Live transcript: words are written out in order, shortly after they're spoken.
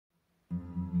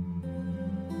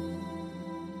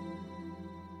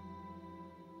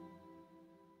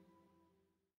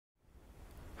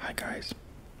guys,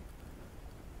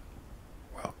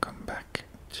 welcome back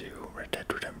to Red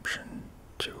Dead Redemption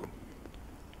 2,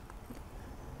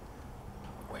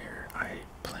 where I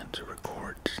plan to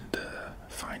record the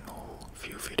final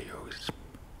few videos.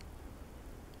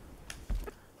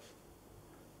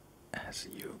 As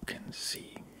you can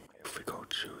see, if we go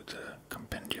to the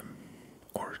compendium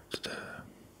or to the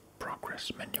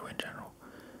progress menu in general,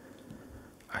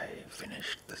 I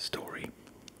finished the story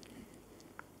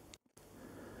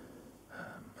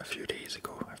a few days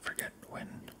ago. I forget when.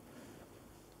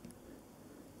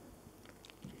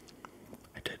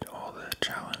 I did all the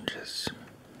challenges.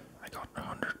 I got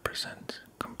 100%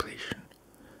 completion,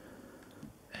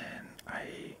 and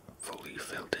I fully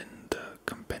filled in the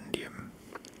compendium.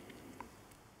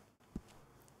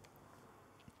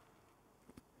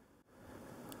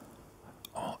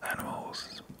 All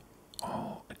animals,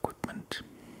 all equipment,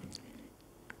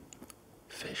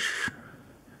 fish,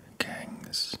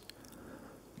 gangs,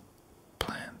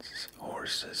 plants,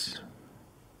 horses,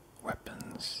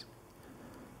 weapons,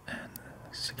 and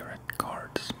cigarette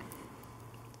cards.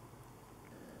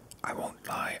 I won't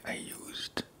lie, I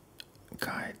used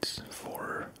guides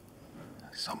for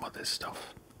some of this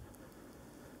stuff.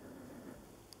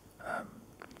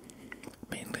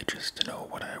 Mainly just to know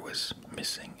what I was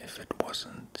missing if it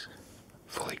wasn't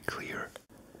fully clear.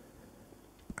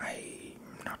 I'm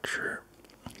not sure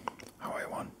how I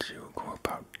want to go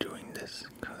about doing this,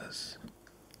 because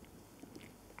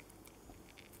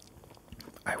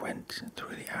I went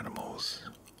through the animals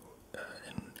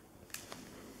in,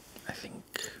 I think,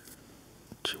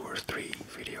 2 or 3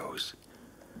 videos,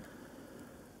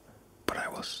 but I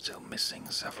was still missing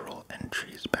several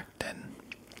entries back then.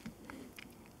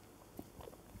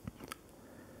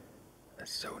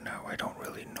 So now I don't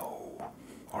really know,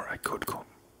 or I could go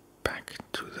back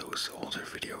to those older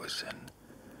videos and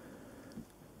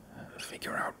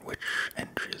figure out which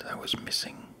entries I was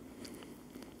missing.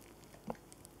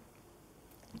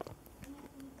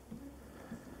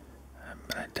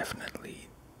 But I definitely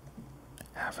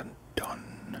haven't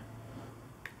done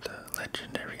the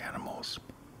legendary animals.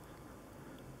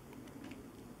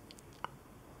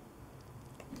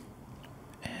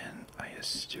 And I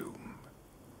assume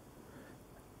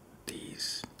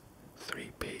these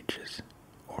 3 pages,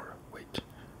 or wait,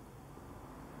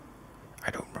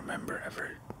 I don't remember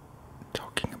ever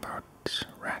talking about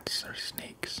rats or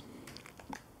snakes.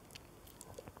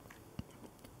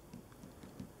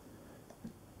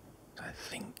 I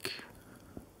think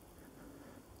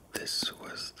this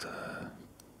was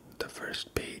the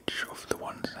first page of the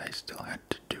ones I still had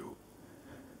to do.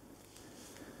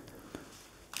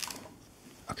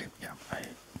 Okay, yeah, I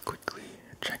quickly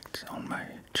checked on my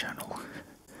channel,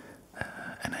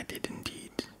 and I did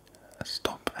indeed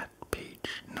stop at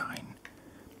page 9.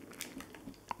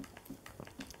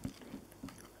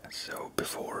 So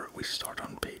before we start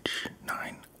on page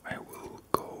 9, I will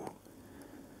go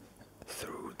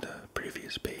through the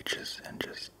previous pages and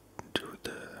just do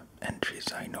the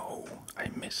entries I know I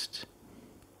missed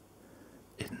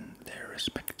in their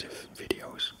respective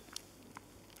videos.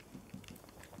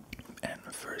 And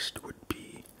first would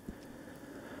be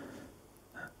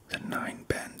the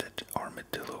 9-banded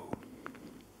armadillo.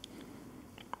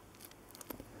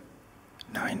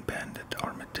 9-banded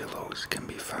armadillos can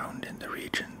be found in the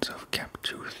regions of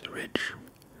Captooth Ridge,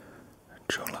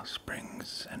 Cholla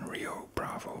Springs, and Rio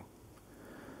Bravo.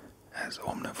 As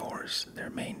omnivores, their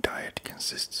main diet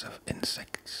consists of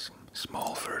insects,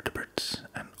 small vertebrates,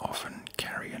 and often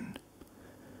carrion.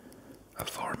 A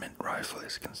varmint rifle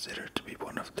is considered to be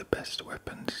one of the best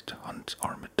weapons to hunt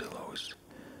armadillos,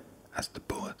 as the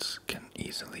bullets can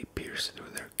easily pierce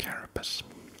through their carapace.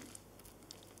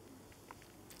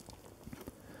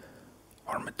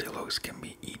 Armadillos can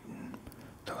be eaten,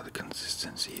 though the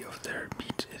consistency of their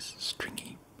meat is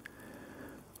stringy.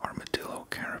 Armadillo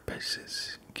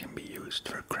carapaces can be used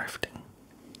for crafting.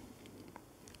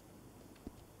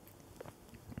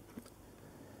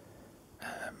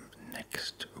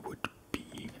 Next would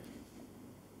be,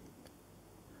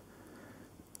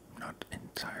 not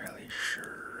entirely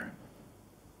sure,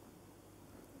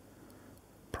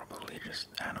 probably just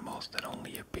animals that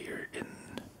only appear in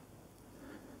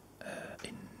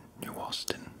New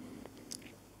Austin.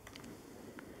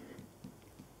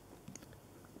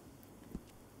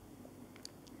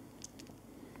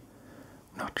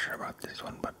 Not sure about this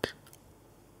one, but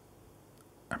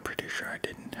I'm pretty sure I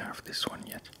didn't have this one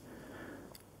yet.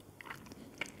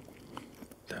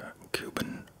 The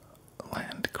Cuban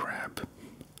land crab.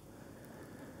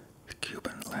 The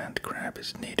Cuban land crab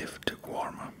is native to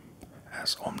Guarma.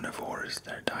 As omnivores,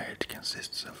 their diet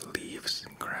consists of leaves,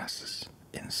 grasses,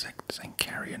 insects, and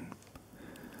carrion.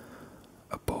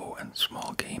 and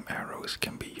small game arrows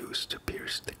can be used to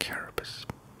pierce the carapace.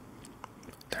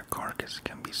 Their carcass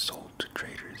can be sold to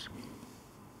traders.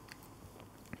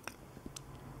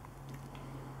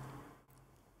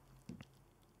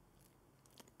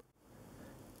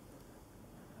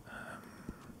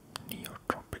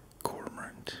 Neotropic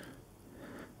cormorant.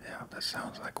 Yeah, that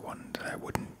sounds like one that I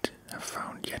wouldn't have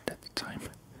found yet at the time.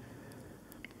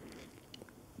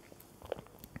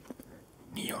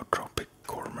 Neotropic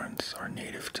cormorants are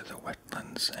native to the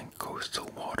wetlands and coastal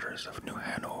waters of New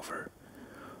Hanover,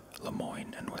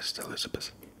 Lemoyne, and West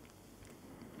Elizabeth.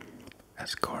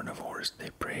 As carnivores, they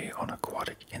prey on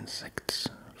aquatic insects,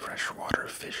 freshwater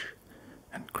fish,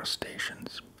 and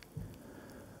crustaceans.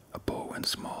 A bow and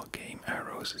small game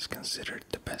arrows is considered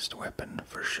the best weapon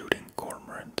for shooting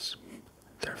cormorants.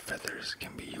 Their feathers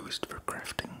can be used for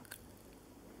crafting.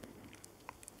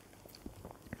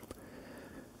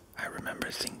 I remember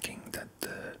thinking that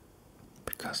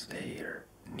because they are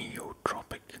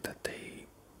neotropic, that they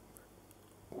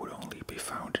would only be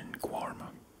found in Guarma,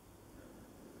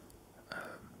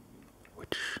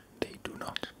 which they do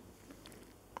not.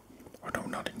 Or no,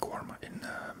 not in Guarma, in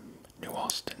New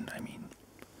Austin, I mean.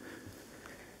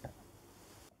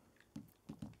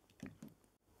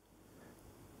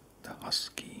 The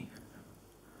husky.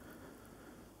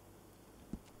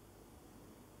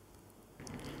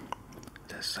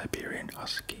 The Siberian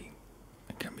husky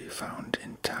can be found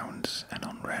in towns and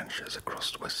on ranches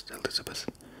across West Elizabeth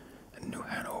and New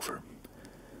Hanover.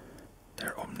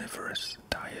 Their omnivorous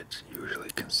diet usually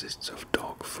consists of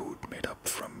dog food made up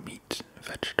from meat,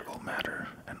 vegetable matter,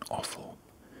 and offal.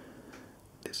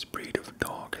 This breed of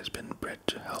dog has been bred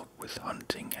to help with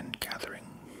hunting and gathering.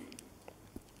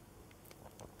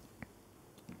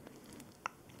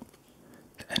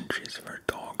 The entries for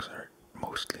dogs are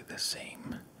mostly the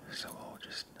same, so I'll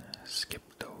just skip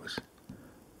those.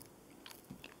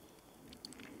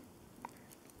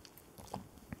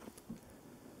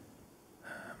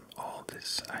 All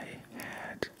this I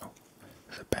had. Oh,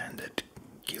 the banded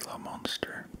Gila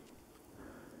monster.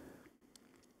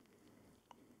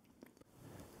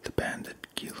 The banded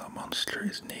Gila monster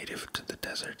is native to the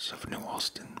deserts of New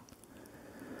Austin.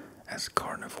 As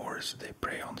carnivores, they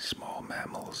prey on small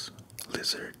mammals,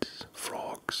 lizards,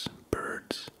 frogs,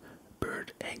 birds,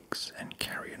 bird eggs, and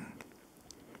carrion.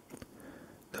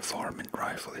 The varmint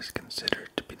rifle is considered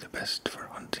to be the best for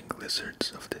hunting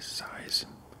lizards of this size.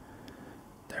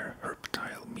 Their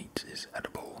herptile meat is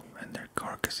edible, and their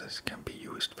carcasses can be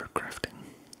used for crafting.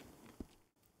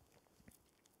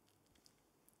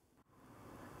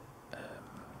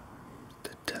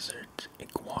 The desert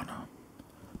iguana.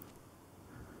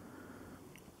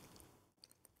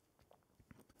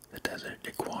 The desert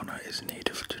iguana is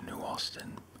native to New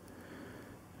Austin.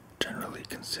 Generally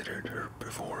considered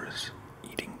herbivores,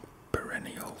 eating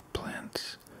perennial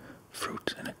plants,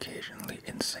 fruit, and occasionally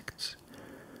insects,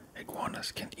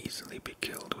 iguanas can easily be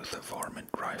killed with a varmint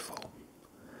rifle.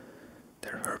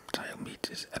 Their herptile meat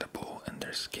is edible and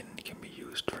their skin can be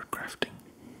used for crafting.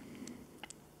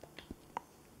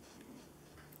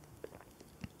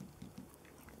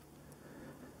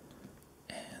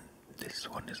 And this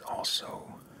one is also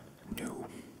new.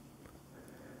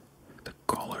 The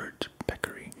collared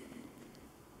peccary.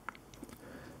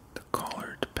 The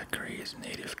collared peccary is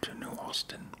native to New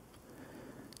Austin.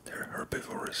 Their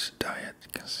herbivorous diet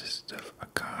consists of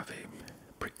agave,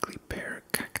 prickly pear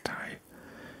cacti,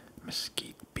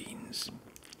 mesquite beans,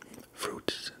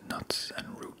 fruits, nuts,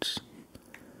 and roots.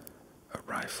 A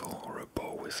rifle or a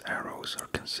bow with arrows are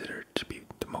considered to be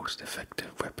the most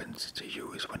effective weapons to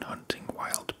use when hunting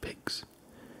wild pigs.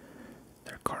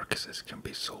 Their carcasses can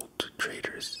be sold to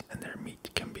traders and their meat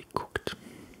can be cooked.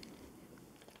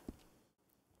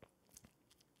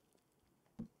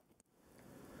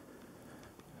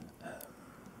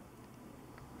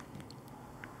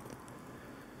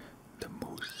 The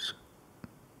moose.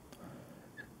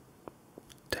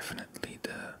 Definitely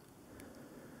the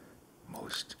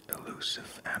most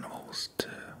elusive animals to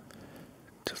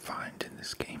find in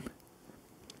this game.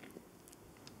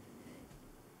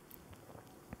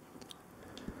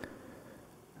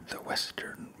 The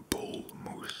western bull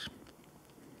moose.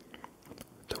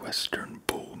 The western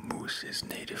bull moose is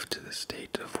native to the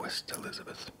state of West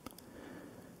Elizabeth.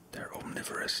 Their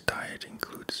omnivorous diet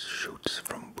includes shoots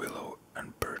from willow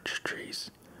and birch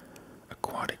trees,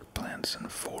 aquatic plants, and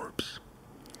forbs.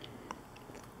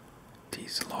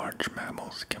 These large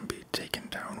mammals can be taken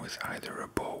down with either a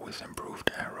bow with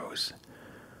improved arrows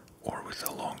or with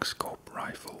a long scope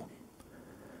rifle.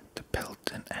 The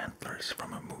pelt and antlers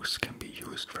from a moose can be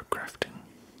used for crafting.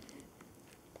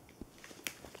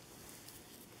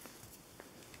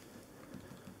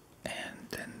 And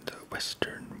then the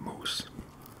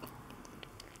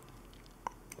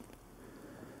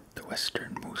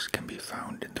Western moose can be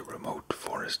found in the remote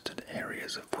forested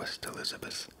areas of West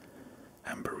Elizabeth,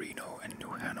 Amberino, and New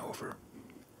Hanover.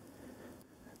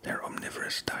 Their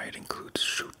omnivorous diet includes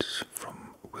shoots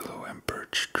from willow and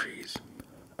birch trees,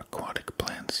 aquatic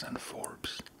plants, and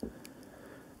forbs.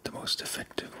 The most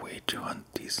effective way to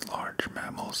hunt these large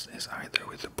mammals is either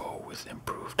with a bow with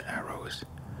improved arrows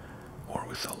or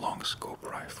with a long-scope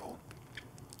rifle.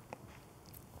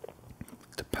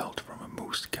 The pelt from a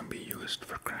moose can be used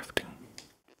for crafting.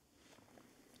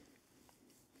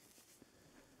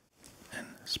 And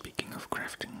speaking of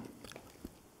crafting,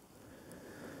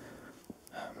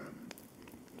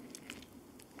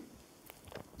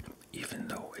 even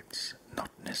though it's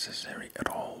not necessary at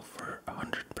all for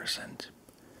 100%,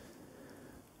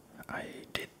 I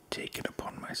did take it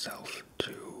upon myself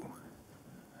to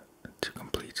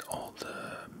complete all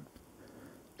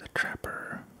the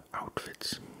trapper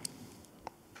outfits.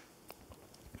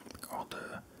 All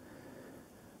the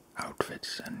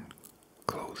outfits and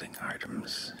clothing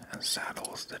items and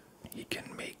saddles that he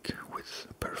can make with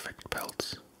perfect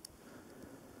pelts.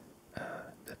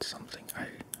 That's something I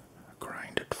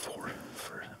grinded for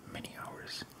many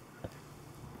hours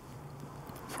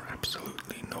for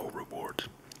absolutely no reward.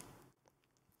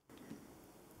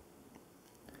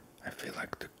 I feel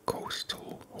like the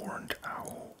coastal horned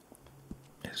owl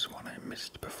is one I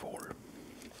missed before.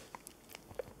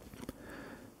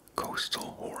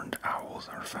 Coastal horned owls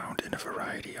are found in a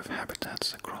variety of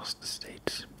habitats across the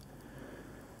states.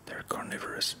 Their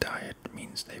carnivorous diet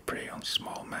means they prey on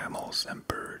small mammals and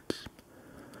birds.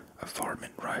 A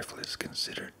varmint rifle is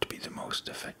considered to be the most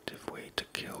effective way to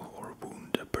kill or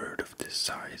wound a bird of this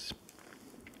size.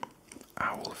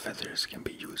 Owl feathers can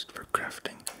be used for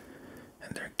crafting,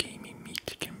 and their gamey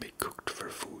meat can be cooked for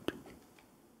food.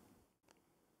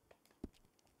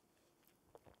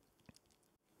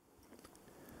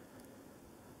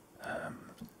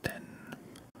 Then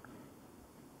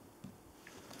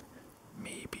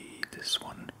maybe this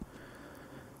one,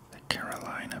 the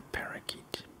Carolina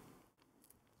parakeet.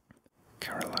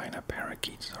 Carolina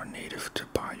parakeets are native to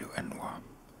Bayou Enwa.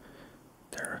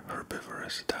 Their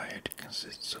herbivorous diet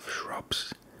consists of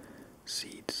shrubs,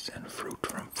 seeds, and fruit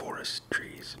from forest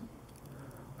trees.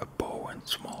 A bow and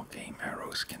small game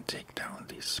arrows can take down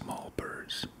these small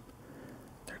birds.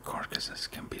 Their carcasses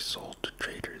can be sold to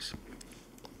traders.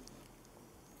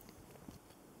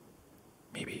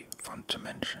 Maybe fun to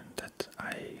mention that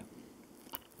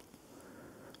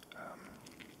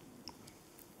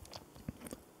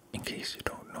in case you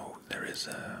don't know, there is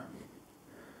a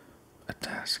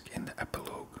task in the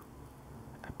epilogue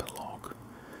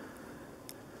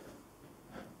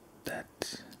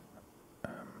that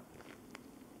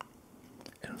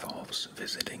involves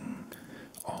visiting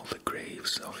all the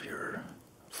graves of your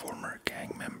former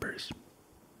gang members.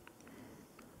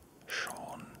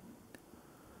 Sean,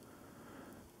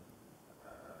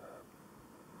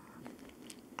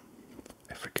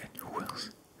 I forget who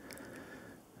else.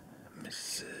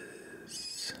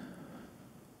 Mrs.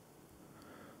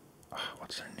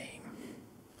 What's her name?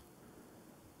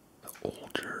 The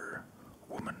older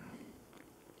woman.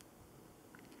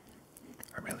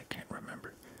 I really can't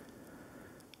remember.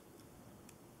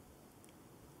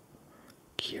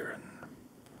 Kieran,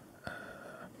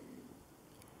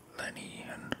 Lenny,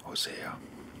 and Hosea.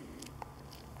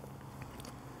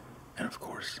 And of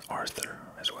course Arthur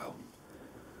as well.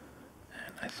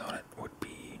 And I thought it would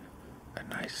be a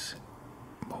nice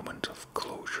moment of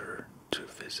closure to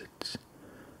visit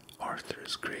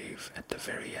Arthur's grave at the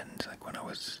very end, like when I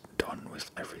was done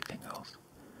with everything else.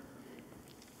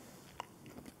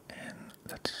 And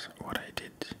that's what I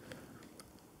did.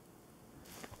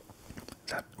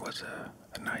 That was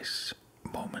a nice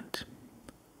moment,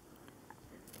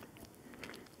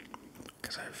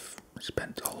 because I've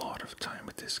spent a lot of time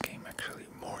with this game, actually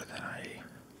more than I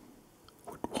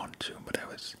would want to, but I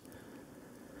was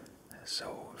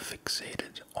so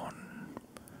fixated on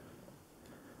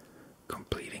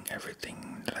completing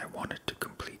everything that I wanted to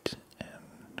complete,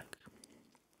 and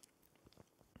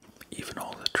even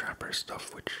all the trapper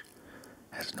stuff, which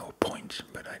has no point,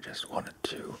 but I just wanted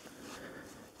to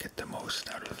get the most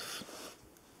out of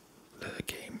the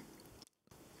game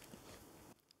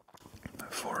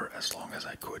for as long as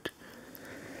I could.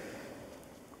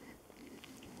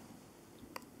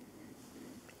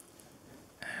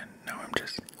 And now I'm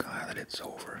just glad that it's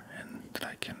over and that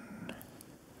I can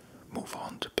move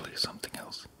on to play something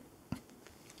else.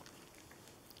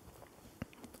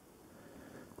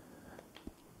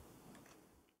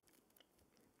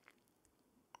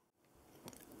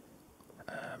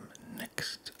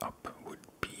 Next up would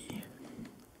be,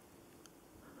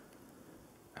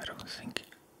 I don't think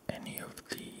any of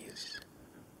these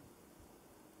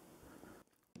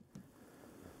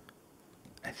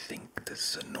I think the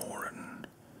Sonoran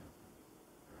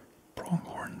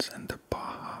pronghorns and the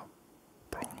Baja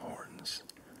pronghorns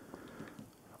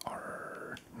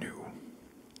are new.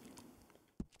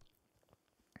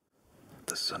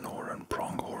 The Sonoran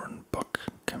pronghorn buck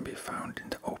can be found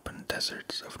in the open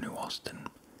deserts of New Austin.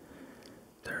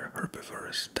 Their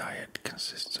herbivorous diet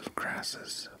consists of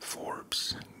grasses,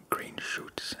 forbs, green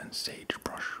shoots, and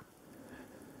sagebrush.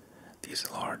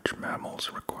 These large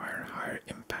mammals require higher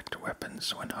impact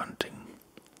weapons when hunting.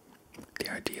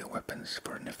 The ideal weapons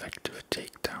for an effective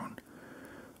takedown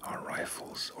are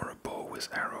rifles or a bow with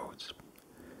arrows.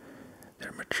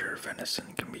 Their mature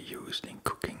venison can be used in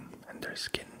cooking, and their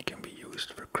skin can be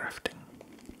used for crafting.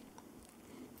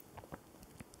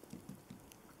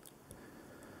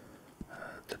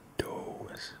 The doe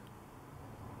is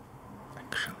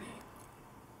actually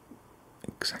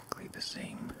exactly the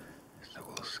same, so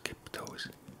we'll skip those.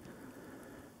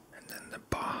 And then the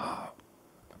Baja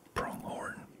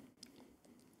pronghorn.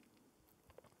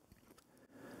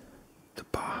 The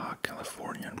Baja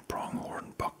Californian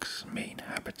pronghorn buck's main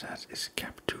habitat is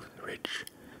Captooth Ridge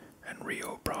and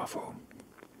Rio Bravo.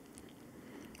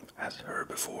 As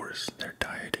herbivores, their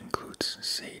diet includes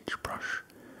sagebrush,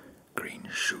 green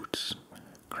shoots,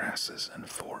 grasses, and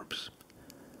forbs.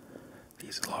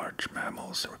 These large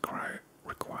mammals require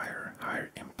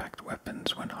higher impact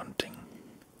weapons when hunting.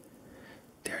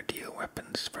 The ideal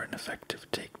weapons for an effective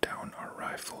takedown are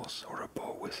rifles or a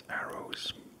bow with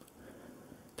arrows.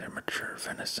 Their mature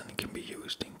venison can be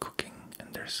used in cooking,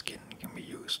 and their skin can be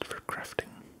used for crafting.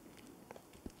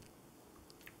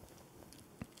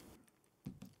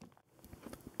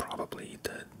 Probably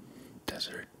the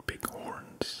desert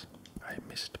bighorns I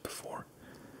missed before.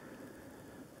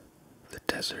 The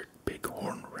desert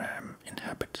bighorn ram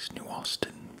inhabits New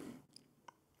Austin.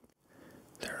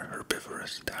 Their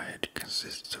herbivorous diet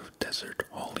consists of desert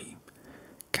holly,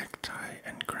 cacti,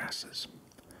 and grasses.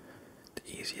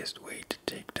 The easiest way to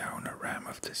take down a ram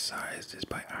of this size is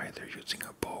by either using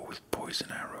a bow with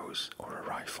poison arrows or a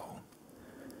rifle.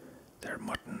 Their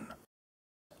mutton,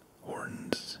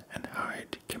 horns, and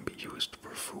hide can be used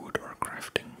for food or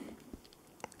crafting.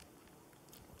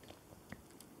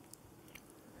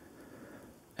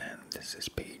 And this is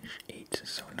page 8,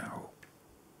 so now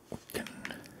we can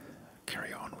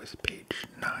carry on with page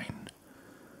 9.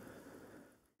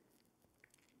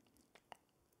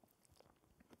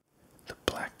 The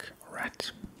black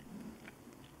rat.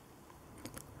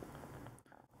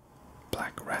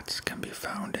 Black rats can be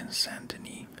found in Saint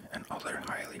Denis and other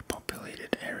highly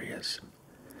populated areas.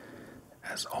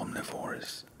 As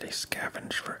omnivores, they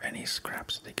scavenge for any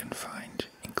scraps they can find,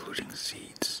 including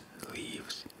seeds,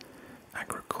 leaves,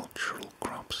 agricultural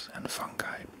crops, and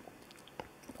fungi.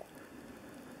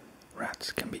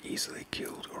 Rats can be easily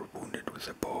killed or wounded with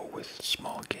a bow with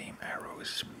small game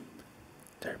arrows.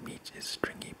 Their meat is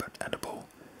stringy but edible,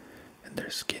 and their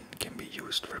skin can be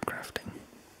used for crafting.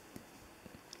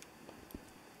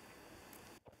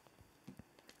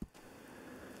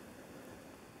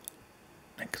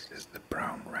 Next is the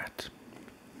brown rat.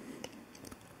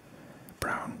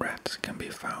 Brown rats can be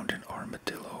found in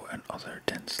armadillo and other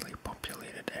densely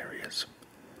populated areas.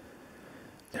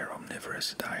 Their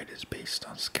omnivorous diet is based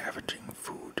on scavenging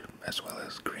food, as well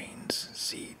as grains,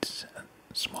 seeds, and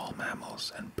small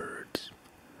mammals and birds.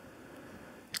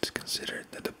 It's considered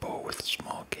that a bow with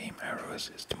small game arrows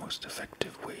is the most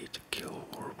effective way to kill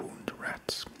or wound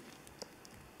rats.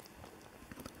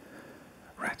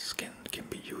 Rat skin can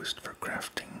be used for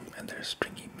crafting, and their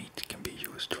stringy meat can be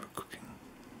used for cooking.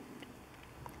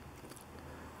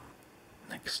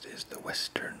 Next is the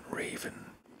western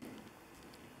raven.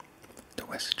 The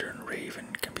western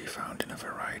raven can be found in a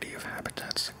variety of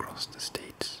habitats across the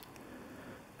states.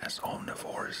 As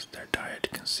omnivores, their diet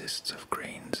consists of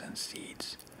grains and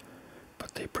seeds,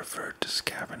 but they prefer to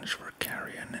scavenge for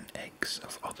carrion and eggs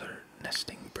of other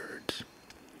nesting birds.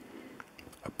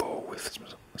 A bow with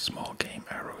small game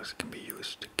arrows can be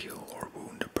used to kill or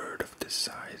wound a bird of this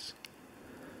size.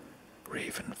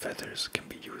 Raven feathers can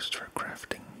be used for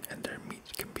crafting, and their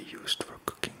meat can be used for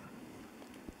cooking.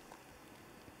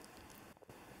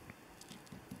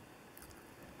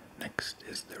 Next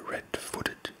is the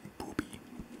red-footed booby.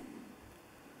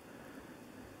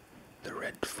 The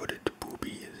red-footed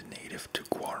booby is native to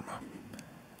Guarma.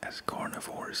 As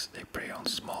carnivores, they prey on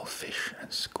small fish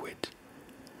and squid.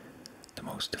 The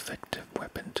most effective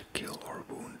weapon to kill or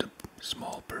wound a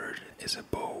small bird is a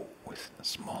bow with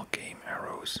small game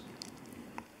arrows.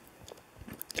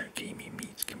 Their gamey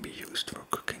meat can be used for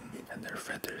cooking, and their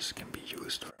feathers can be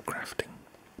used for crafting.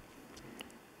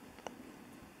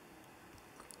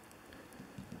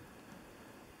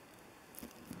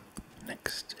 Next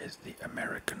Next is the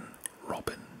American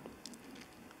robin.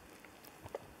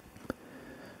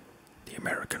 The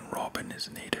American robin is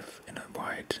native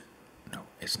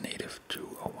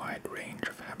to a wide range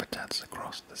of habitats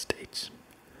across the states.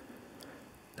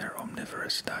 Their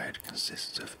omnivorous diet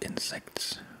consists of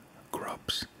insects,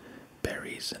 grubs,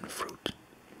 berries, and fruit.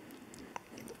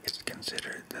 It's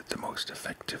considered that the most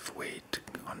effective way to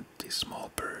hunt these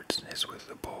small birds is with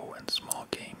a bow and small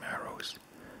game arrows.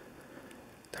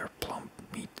 Their plump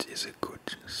meat is a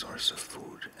good source of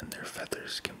food, and their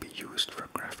feathers can be used for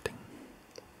crafting.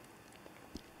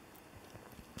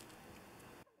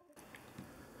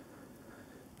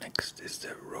 Next is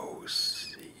the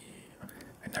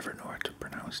I never know how to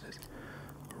pronounce this.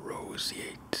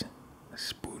 Roseate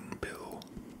spoonbill.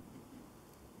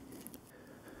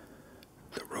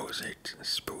 The roseate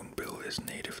spoonbill is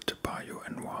native to Bayou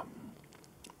and Wa.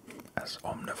 As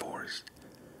omnivores,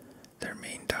 their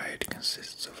main diet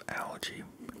consists of algae,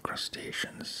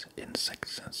 crustaceans,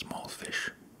 insects, and small fish.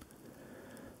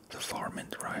 The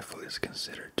varmint rifle is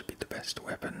considered to be the best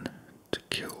weapon to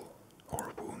kill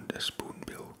or wound a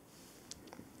spoonbill.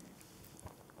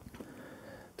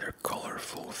 Their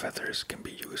colorful feathers can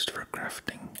be used for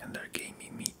crafting, and their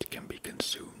gamey meat can be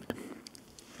consumed.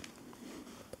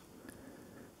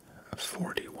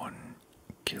 41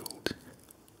 killed.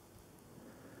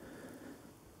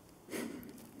 You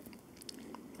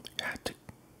had to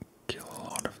kill a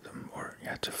lot of them, or you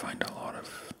had to find a lot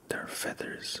of their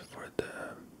feathers for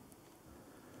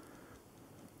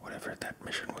whatever that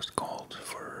mission was called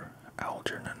for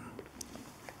Algernon.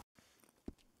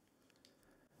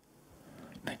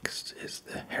 Next is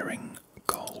the herring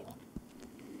gull.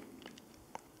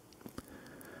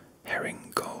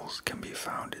 Herring gulls can be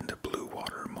found in the blue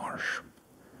water marsh.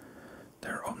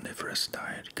 Their omnivorous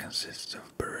diet consists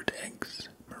of bird eggs,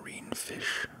 marine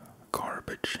fish,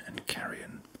 garbage, and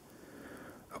carrion.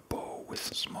 A bow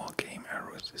with small game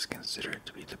arrows is considered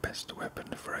to be the best weapon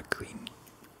for a clean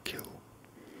kill.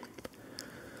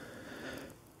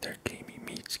 Their gamey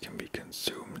meats can be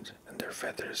consumed, and their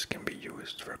feathers can be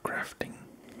used for crafting.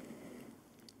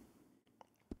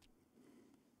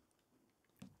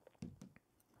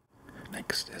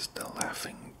 Next is the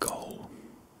laughing gull.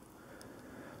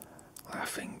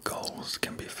 Laughing gulls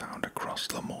can be found across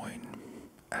Lemoyne.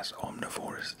 As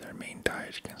omnivores, their main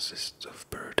diet consists of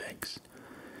bird eggs,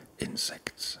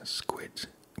 insects, squid,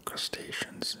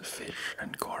 crustaceans, fish,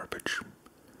 and garbage.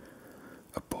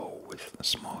 A bow with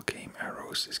small game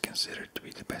arrows is considered to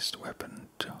be the best weapon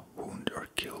to wound or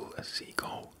kill a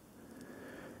seagull.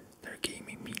 Their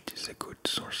gamey meat is a good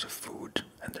source of food,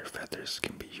 and their feathers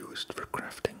can be used for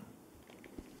crafting.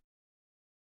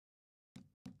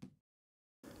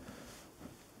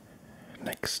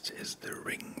 Next is the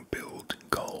ring-billed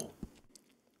gull.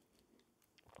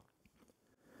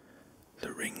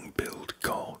 The ring-billed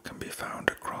gull can be found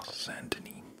across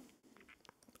Saint-Denis.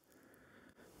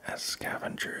 As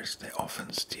scavengers, they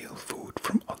often steal food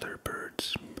from other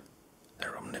birds.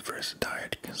 Their omnivorous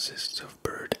diet consists of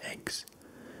bird eggs,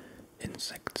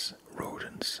 insects,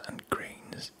 rodents, and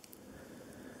grains.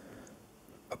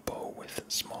 A bow with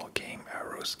small game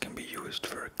arrows can be used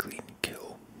for a clean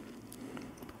kill.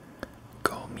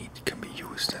 Gull meat can be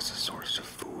used as a source of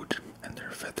food, and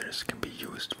their feathers can be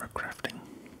used for crafting.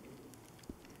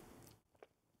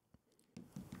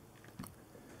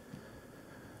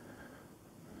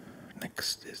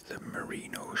 Next is the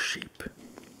merino sheep.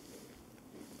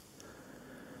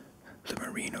 The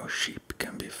merino sheep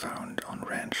can be found on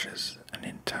ranches and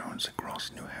in towns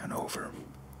across New Hanover.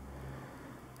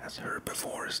 As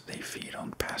herbivores, they feed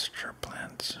on pasture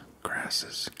plants,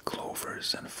 grasses,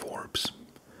 clovers, and forbs.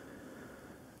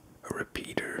 A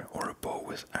repeater or a bow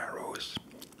with arrows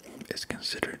is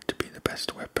considered to be the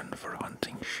best weapon for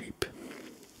hunting sheep.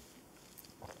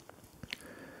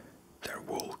 Their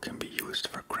wool can be used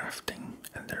for crafting,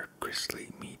 and their gristly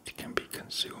meat can be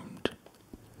consumed.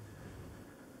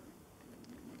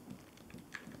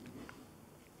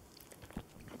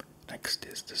 Next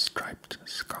is the striped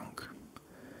skunk.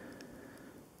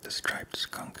 The striped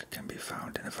skunk can be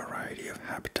found in a variety of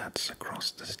habitats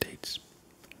across the states.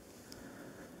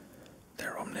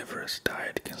 Their omnivorous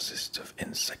diet consists of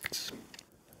insects,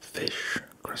 fish,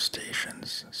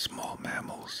 crustaceans, small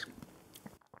mammals,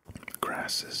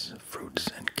 grasses, fruits,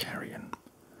 and carrion.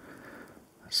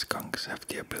 Skunks have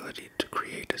the ability to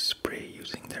create a spray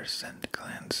using their scent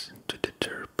glands to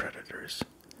deter predators.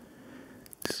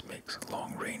 This makes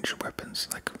long-range weapons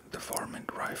like the varmint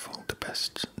rifle the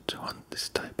best to hunt this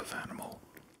type of animal.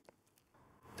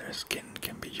 Their skin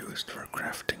can be used for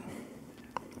crafting,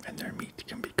 and their meat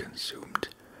can be consumed,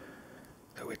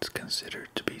 though it's considered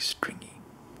to be stringy.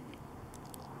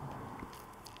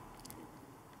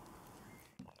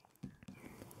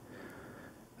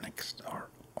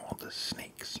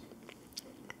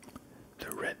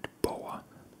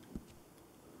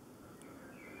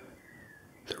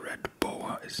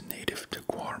 is native to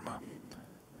Guarma.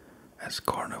 As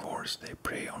carnivores, they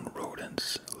prey on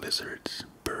rodents, lizards,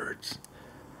 birds,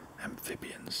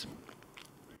 amphibians.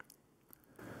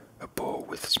 A bow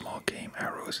with small game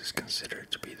arrows is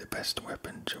considered to be the best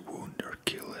weapon to wound or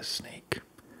kill a snake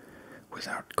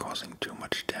without causing too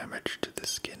much damage to the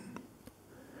skin.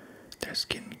 Their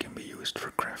skin can be used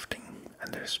for crafting,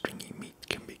 and their stringy meat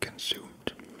can be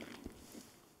consumed.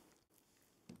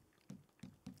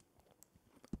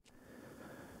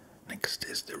 Next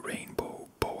is the rainbow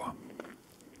boa.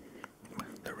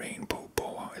 The rainbow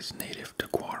boa is native to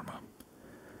Guarma.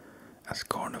 As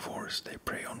carnivores, they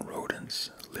prey on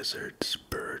rodents, lizards,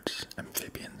 birds,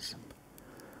 amphibians.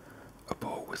 A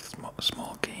bow with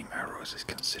small game arrows is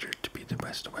considered to be the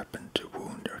best weapon to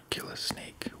wound or kill a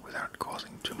snake without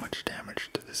causing too much damage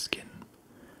to the skin.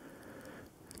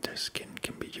 Their skin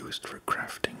can be used for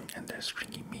crafting, and their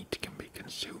stringy meat can be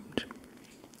consumed.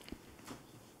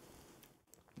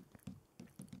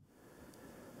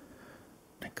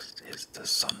 Next is the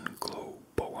sun glow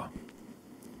boa.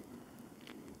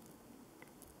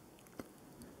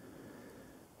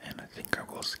 And I think I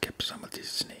will skip some of these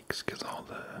snakes because all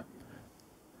the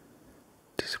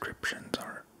descriptions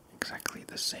are exactly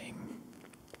the same.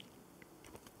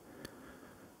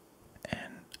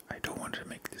 And I don't want to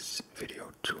make this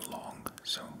video too long,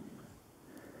 so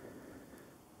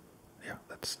yeah,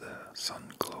 that's the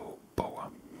sun glow boa.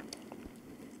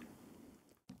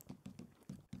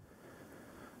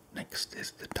 Next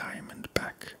is the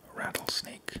diamondback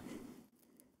rattlesnake.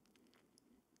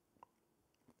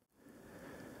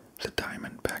 The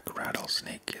diamondback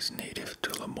rattlesnake is native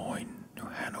to Lemoyne, New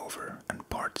Hanover, and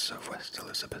parts of West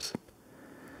Elizabeth.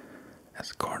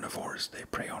 As carnivores, they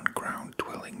prey on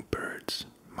ground-dwelling birds,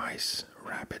 mice,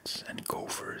 rabbits, and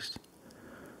gophers.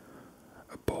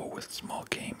 A bow with small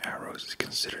game arrows is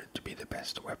considered to be the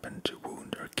best weapon to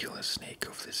wound or kill a snake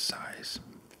of this size.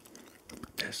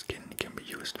 Their skin can be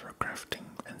used for crafting,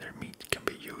 and their meat can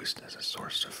be used as a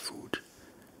source of food.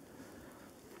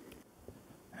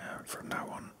 From now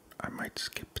on, I might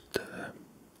skip the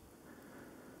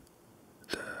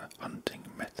hunting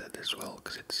method as well,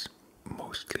 because it's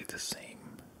mostly the same.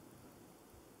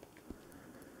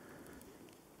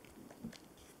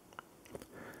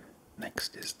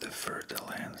 Next is the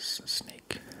fer-de-lance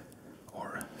snake,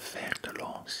 or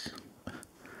fer-de-lance.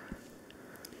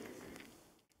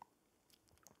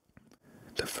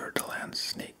 The fer-de-lance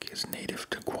snake is native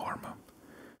to Guarma.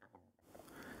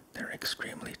 Their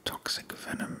extremely toxic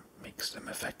venom makes them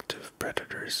effective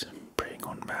predators, preying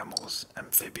on mammals,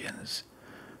 amphibians,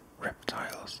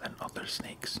 reptiles, and other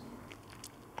snakes.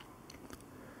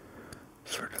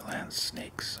 Fer-de-lance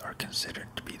snakes are considered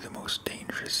to be the most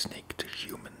dangerous snake to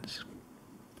humans.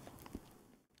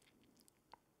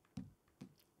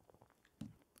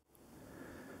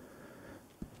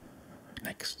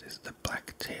 Next is the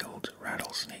black-tailed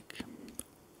rattlesnake.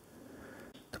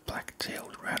 The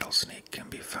black-tailed rattlesnake can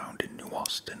be found in New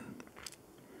Austin.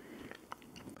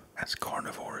 As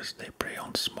carnivores, they prey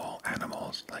on small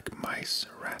animals like mice,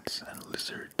 rats, and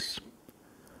lizards.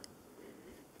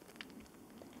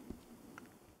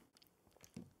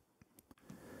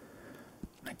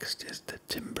 Next is the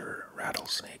timber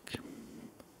rattlesnake.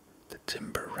 The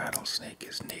timber rattlesnake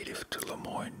is native to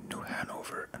Lemoyne, New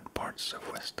Hanover, and parts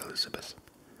of West Elizabeth.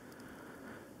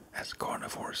 As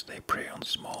carnivores, they prey on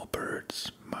small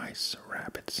birds, mice,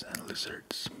 rabbits, and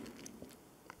lizards.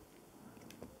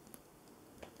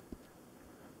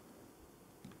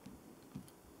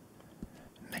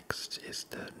 Next is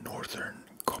the northern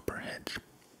copperhead.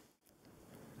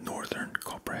 Northern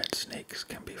copperhead snakes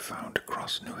can be found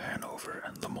across New Hanover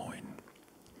and Lemoyne.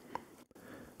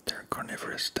 Their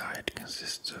carnivorous diet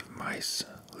consists of mice,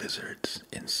 lizards,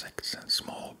 insects, and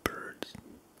small birds.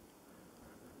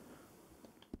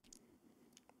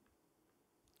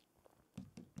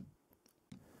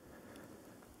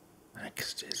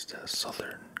 Next is the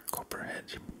southern copperhead.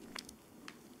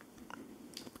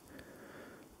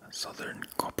 Southern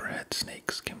copperhead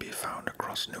snakes can be found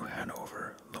across New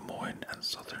Hanover, Lemoyne, and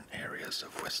southern areas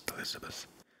of West Elizabeth.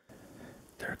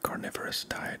 Their carnivorous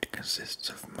diet consists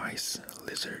of mice,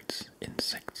 lizards,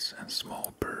 insects, and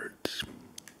small birds.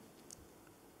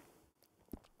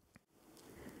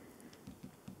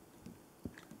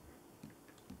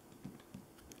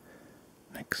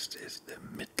 Next is the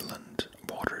Midland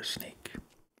water snake.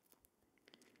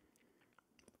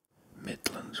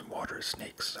 Midland water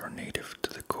snakes are native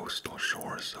to the coastal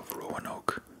shores of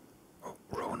Roanoke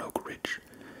Ridge,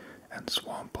 and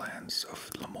swamplands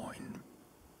of Lemoyne.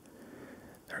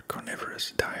 Their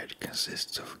carnivorous diet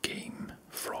consists of game,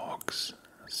 frogs,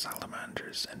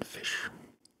 salamanders, and fish.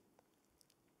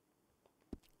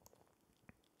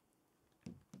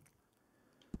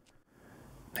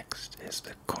 Next is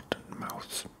the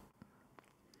cottonmouth.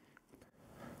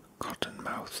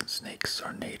 Cottonmouth snakes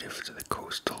are native to the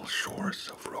coastal shores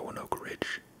of Roanoke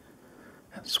Ridge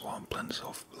and swamplands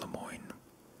of Lemoyne.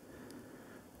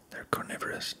 Their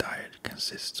carnivorous diet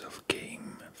consists of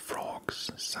game,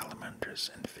 frogs, salamanders,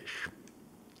 and fish.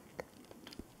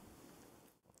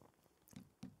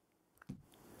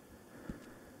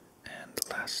 And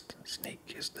the last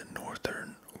snake is the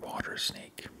northern water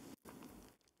snake.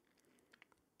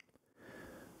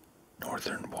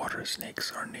 Northern water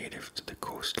snakes are native to the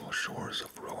coastal shores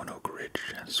of Roanoke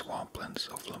Ridge and swamplands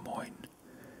of Lemoyne.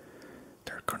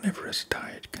 Their carnivorous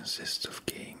diet consists of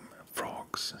game,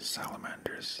 frogs,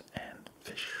 salamanders, and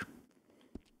fish.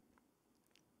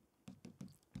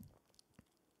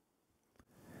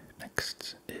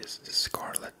 Next is the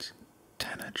scarlet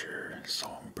tanager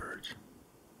songbird.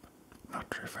 Not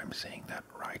sure if I'm saying that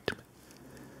right.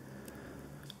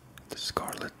 The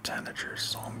scarlet tanager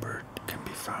songbird can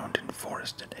be found in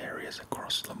forested areas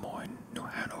across Lemoyne, New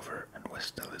Hanover, and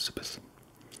West Elizabeth.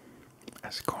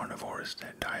 As carnivores,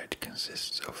 their diet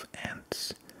consists of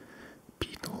ants,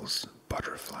 beetles,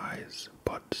 butterflies,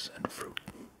 buds, and fruit.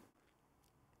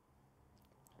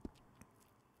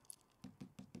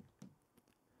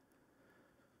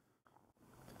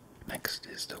 Next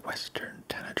is the western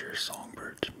tanager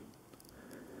songbird.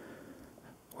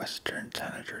 Western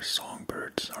tanager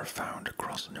songbirds are found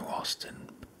across New Austin,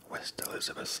 West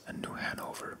Elizabeth, and New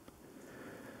Hanover.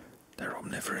 Their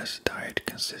omnivorous diet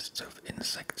consists of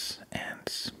insects,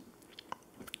 ants,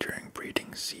 during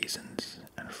breeding seasons,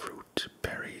 and fruit,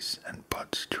 berries, and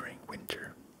buds during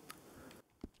winter.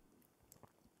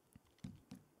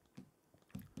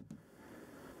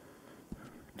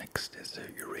 Next is the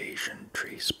Eurasian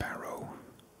tree sparrow.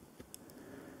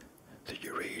 The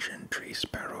Eurasian tree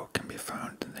sparrow can be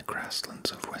found in the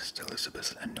grasslands of West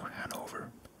Elizabeth and New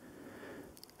Hanover.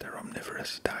 Their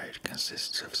omnivorous diet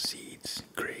consists of seeds,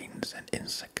 grains, and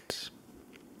insects.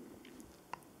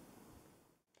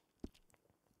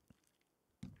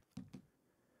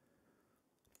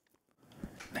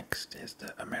 Next is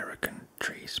the American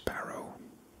tree sparrow.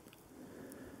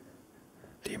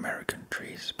 The American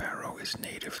tree sparrow is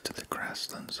native to the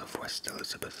grasslands of West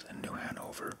Elizabeth and New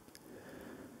Hanover.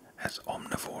 As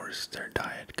omnivores, their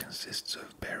diet consists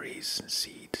of berries,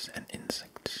 seeds, and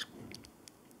insects.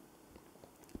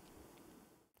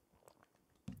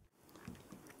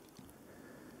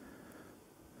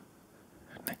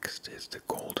 Next is the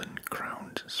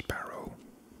golden-crowned sparrow.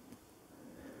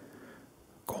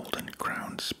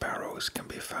 Golden-crowned sparrows can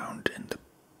be found in the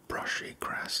brushy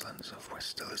grasslands of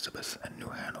West Elizabeth and New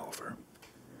Hanover.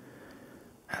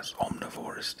 As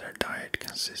omnivores, their diet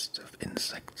consists of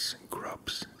insects,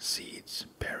 grubs, seeds,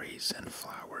 berries, and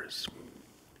flowers.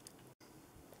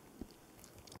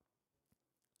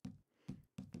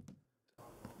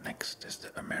 Next is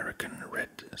the American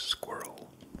red squirrel.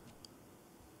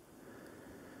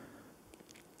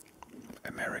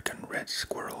 American red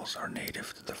squirrels are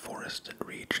native to the forested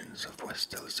regions of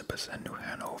West Elizabeth and New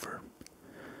Hanover.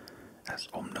 As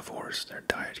omnivores, their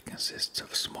diet consists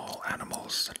of small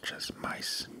animals such as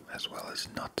mice, as well as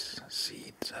nuts,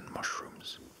 seeds, and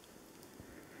mushrooms.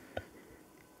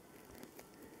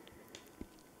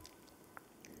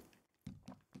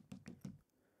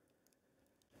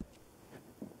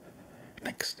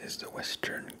 Next is the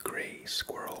western gray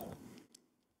squirrel.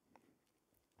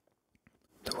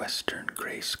 The western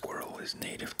gray squirrel is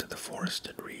native to the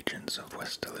forested regions of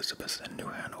West Elizabeth and New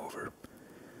Hanover.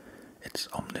 Its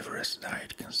omnivorous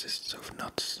diet consists of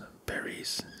nuts,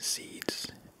 berries, seeds,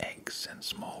 eggs, and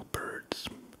small birds.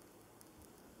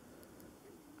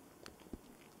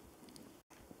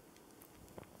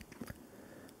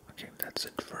 Okay, that's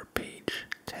it for page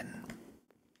 10.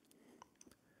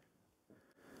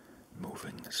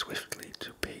 Moving swiftly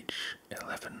to page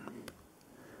 11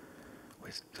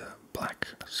 with the black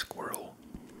squirrel.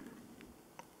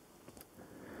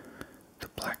 The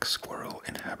black squirrel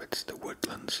inhabits the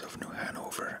woodlands of New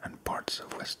Hanover and parts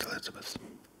of West Elizabeth.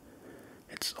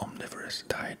 Its omnivorous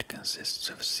diet consists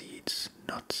of seeds,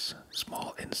 nuts,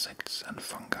 small insects, and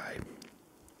fungi.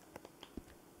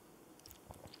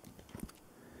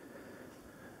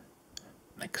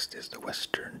 Next is the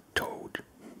western toad.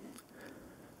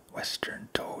 Western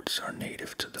toads are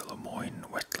native to the Lemoyne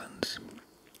wetlands.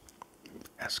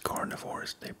 As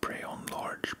carnivores, they prey on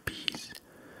large bees,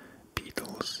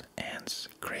 beetles, ants,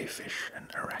 crayfish, and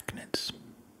arachnids.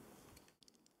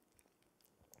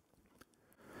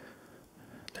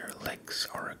 Their legs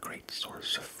are a great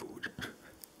source of food.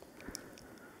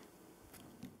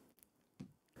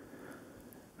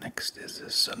 Next is the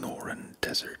Sonoran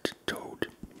desert toad.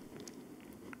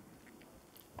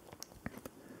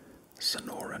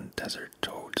 Sonoran desert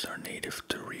toads are native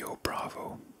to Rio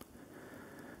Bravo.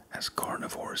 As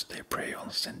carnivores, they prey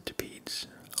on centipedes,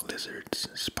 lizards,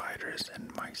 spiders,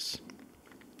 and mice.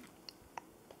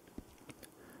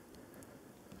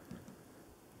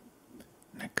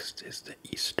 Next is the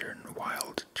eastern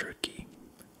wild turkey.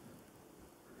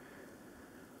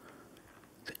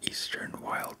 The eastern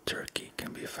wild turkey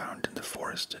can be found in the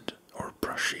forested or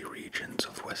brushy regions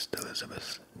of West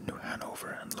Elizabeth, New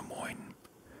Hanover, and Lemoyne.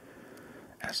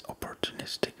 As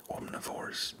opportunistic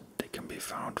omnivores, they can be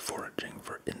found foraging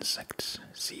for insects,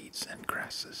 seeds, and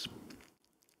grasses.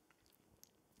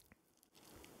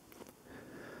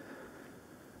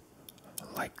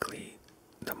 Likely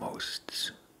the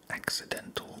most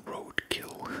accidental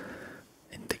roadkill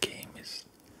in the game is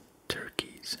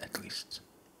turkeys, at least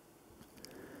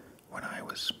when I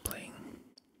was playing.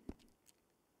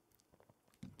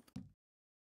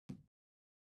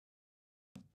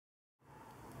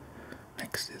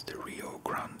 Next is the Rio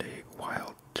Grande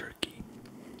wild turkey.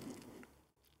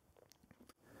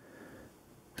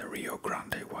 The Rio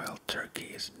Grande wild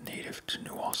turkey is native to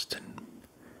New Austin.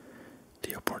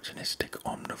 The opportunistic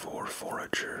omnivore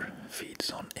forager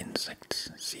feeds on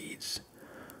insects, seeds,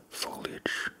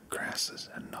 foliage, grasses,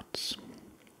 and nuts.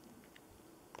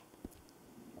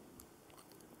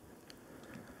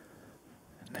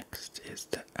 Next is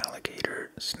the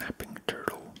alligator snapping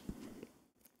turtle.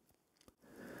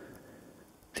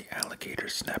 The alligator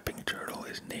snapping turtle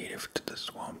is native to the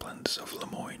swamplands of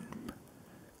Lemoyne.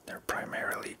 Their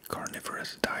primarily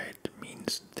carnivorous diet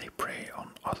means they prey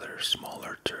on other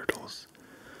smaller turtles,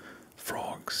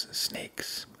 frogs,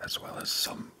 snakes, as well as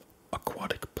some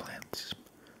aquatic plants.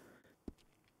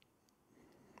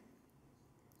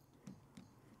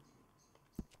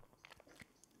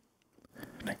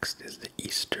 Next is the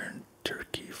eastern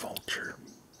turkey vulture.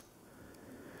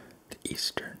 The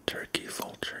eastern turkey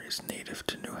vulture is native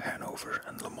to New Hanover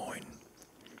and Lemoyne.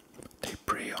 They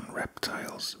prey on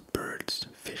reptiles, birds,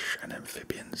 fish, and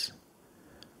amphibians.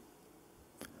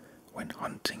 When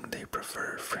hunting, they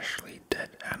prefer freshly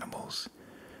dead animals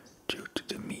due to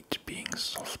the meat being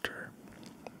softer.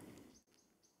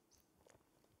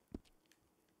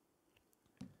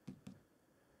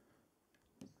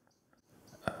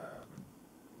 I'm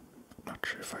not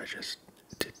sure if I just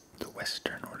did the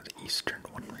western or the eastern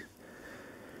one.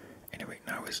 Anyway,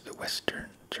 now is the western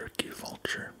turkey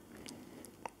vulture.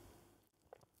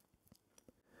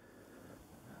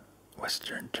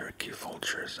 Western turkey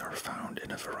vultures are found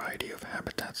in a variety of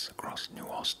habitats across New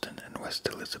Austin and West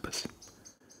Elizabeth.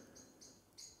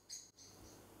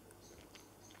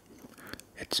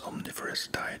 Its omnivorous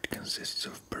diet consists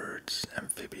of birds,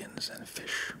 amphibians, and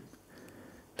fish.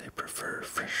 They prefer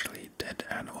freshly dead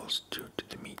animals due to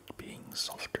the meat being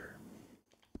softer.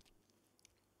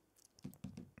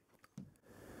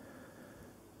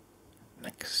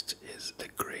 Next is the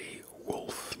gray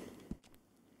wolf.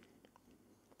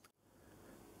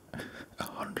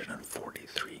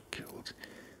 143 killed.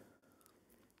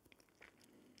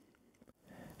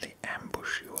 They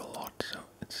ambush you a lot, so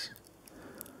it's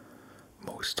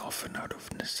most often out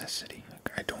of necessity.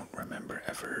 I don't remember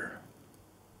ever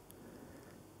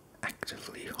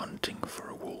actively hunting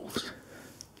for wolves,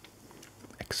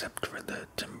 except for the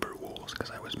timber wolves,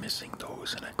 because I was missing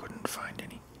those and I couldn't find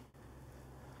any.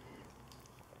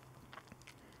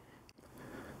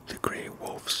 The gray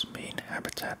wolf's main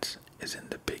habitat is in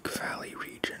the Big Valley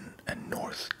region and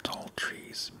north tall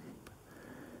trees.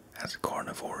 As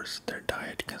carnivores, their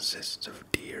diet consists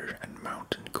of deer and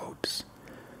mountain goats,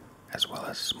 as well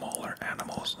as smaller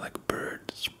animals like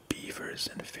birds, beavers,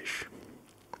 and fish.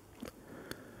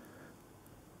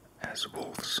 As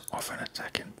wolves often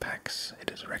attack in packs, it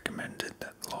is recommended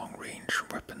that long-range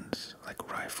weapons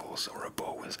like rifles or a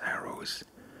bow with arrows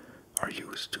are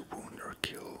used to wound or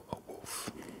kill a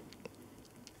wolf.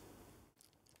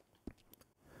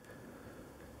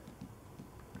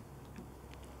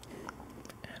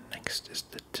 And next is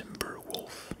the timber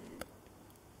wolf.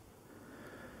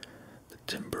 The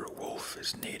timber wolf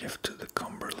is native to the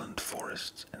Cumberland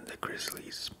forests and the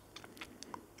Grizzlies.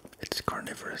 Its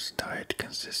carnivorous diet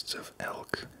consists of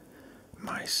elk,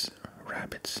 mice,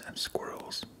 rabbits, and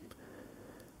squirrels.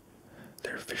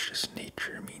 Their vicious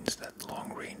nature means that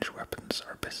long-range weapons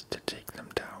are best to take them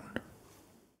down.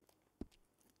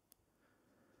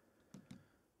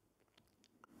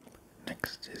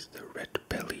 Next is the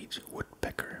red-bellied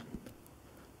woodpecker.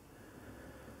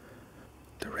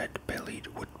 The red-bellied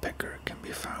woodpecker can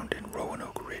be found in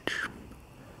Roanoke Ridge.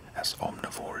 As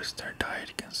omnivores, their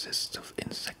diet consists of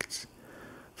insects,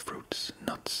 fruits,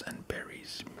 nuts, and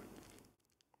berries.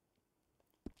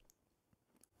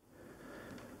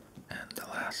 And the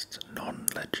last last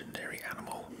non-legendary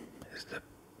animal is the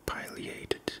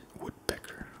pileated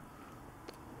woodpecker.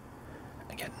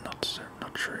 Again, not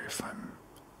sure if I'm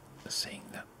saying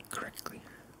that correctly.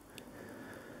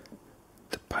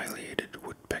 The pileated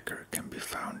woodpecker can be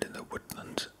found in the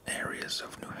woodland areas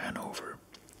of New Hanover.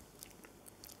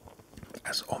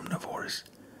 As omnivores,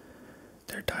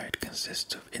 their diet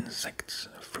consists of insects,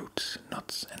 fruits,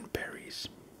 nuts, and berries.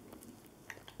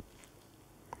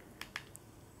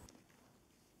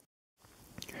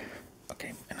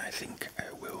 Okay, and I think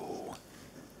I will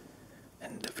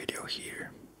end the video here,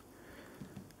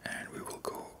 and we will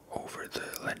go over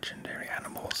the legendary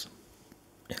animals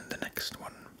in the next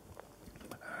one.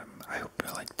 I hope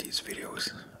you like these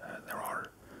videos. There are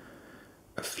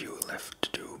a few left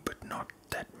to do, but not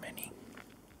that many.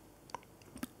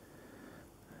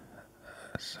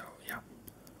 So yeah,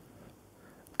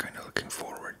 I'm kind of looking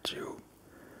forward to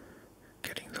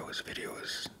getting those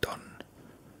videos done,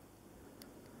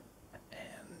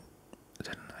 and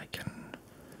then I can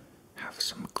have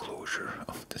some closure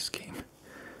of this game.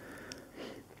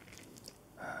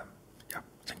 Yeah,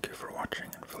 thank you for watching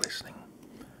and for listening,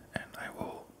 and I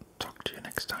will talk to you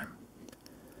next time.